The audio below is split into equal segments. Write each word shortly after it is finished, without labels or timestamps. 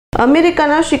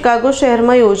અમેરિકાના શિકાગો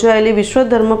શહેરમાં યોજાયેલી વિશ્વ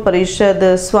ધર્મ પરિષદ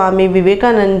સ્વામી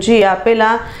વિવેકાનંદજી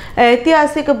આપેલા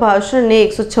ઐતિહાસિક ભાષણને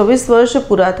 126 વર્ષ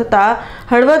પૂરા થતા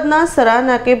હળવદના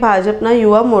સરાનાકે ભાજપના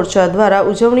યુવા મોરચા દ્વારા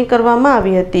ઉજવણી કરવામાં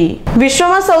આવી હતી।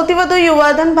 વિશ્વમાં સૌથી વધુ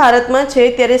યુવાધન ભારતમાં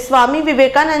છે, ત્યારે સ્વામી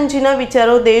વિવેકાનંદજીના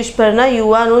વિચારો દેશભરના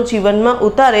યુવાનો જીવનમાં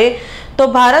ઉતારે તો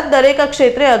ભારત દરેક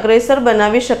ક્ષેત્રે અગ્રેસર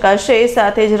બનાવી શકાશે।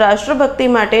 સાથે જ રાષ્ટ્રભક્તિ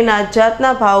માટે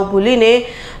નાતજાતના ભાવ ભૂલીને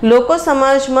લોકો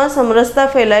સમાજમાં સમરસતા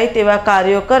ફેલાય તેવા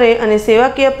કાર્યો કરે અને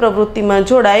સેવાકીય પ્રવૃત્તિમાં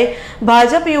જોડાય।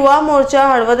 ભાજપ યુવા મોરચા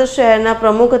હળવદ શહેરના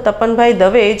પ્રમુખ તપનભાઈ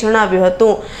દવેએ જણાવ્યું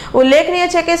હતું।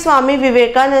 ઉલ્લેખનીય છે કે સ્વામી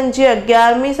વિવેકાનંદજી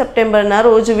 11મી સપ્ટેમ્બરના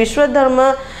રોજ વિશ્વ ધર્મ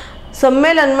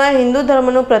सम्मेलन हिंदू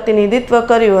धर्मનું प्रतिनिधित्व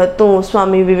કર્યું હતું।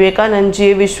 स्वामी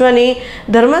विवेकानंदजीએ વિશ્વની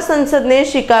ધર્મ સંસદને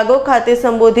શિકાગો ખાતે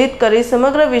સંબોધિત કરી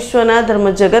સમગ્ર વિશ્વના ધર્મ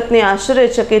જગતને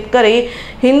આશ્ચર્યચકિત કરી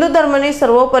હિન્દુ ધર્મની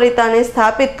સર્વોપરિતાને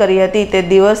સ્થાપિત કરી હતી। તે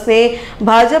દિવસને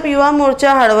ભાજપ યુવા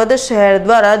મોરચા હળવદ શહેર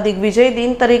દ્વારા દિગ્વિજય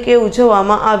દિન તરીકે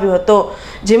ઉજવવામાં આવ્યો હતો,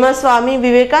 જેમાં સ્વામી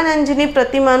વિવેકાનંદજીની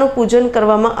પ્રતિમાનું પૂજન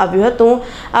કરવામાં આવ્યું હતું।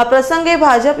 આ પ્રસંગે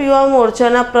ભાજપ યુવા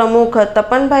મોરચાના પ્રમુખ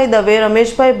તપનભાઈ દવે,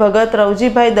 રમેશભાઈ ભગત,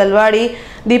 રવજીભાઈ દલવાડી,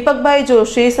 दीपकभाई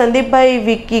जोशी, संदीपभाई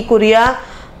विक्की कुरिया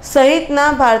सहितना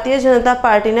भारतीय जनता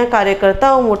पार्टी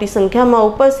कार्यकर्ताओं मोटी संख्या में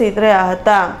उपस्थित रहा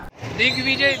था।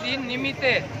 दिग्विजय दिन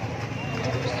निमित्ते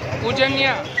पूजनीय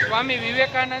स्वामी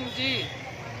विवेकानंद जी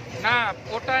ना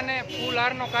पोताने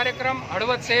फूलहारनो कार्यक्रम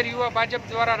हळवद शहर युवा भाजप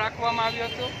द्वारा राखवामां आव्यो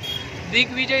हतो।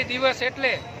 दिग्विजय दिवस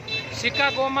एटले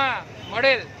शिकागोमां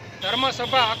मळेल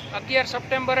धर्मसभा 11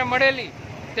 सप्टेम्बरे मळेली,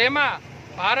 तेमां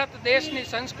भारत देशनी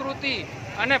संस्कृति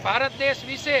અને ભારત દેશ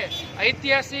વિશે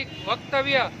ઐતિહાસિક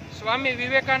વક્તવ્ય સ્વામી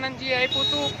વિવેકાનંદજીએ આપ્યું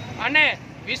હતું અને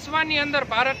વિશ્વની અંદર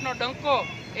ભારતનો ડંકો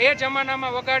એ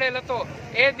જમાનામાં વગાડેલ હતો।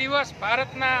 એ દિવસ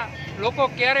ભારતના લોકો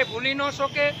ક્યારે ભૂલી ન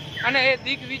શકે અને એ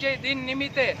દિગ્વિજય દિન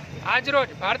નિમિત્તે આજરોજ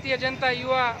ભારતીય જનતા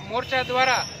યુવા મોરચા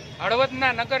દ્વારા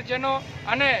હળવદના નગરજનો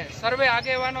અને સર્વે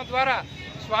આગેવાનો દ્વારા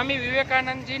સ્વામી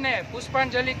વિવેકાનંદજીને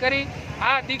પુષ્પાંજલિ કરી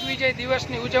આ દિગ્વિજય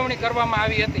દિવસની ઉજવણી કરવામાં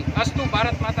આવી હતી। અસ્તુ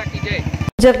ભારત માતા કી જય।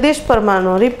 जगदीश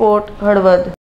परमारનો રિપોર્ટ, હળવદ।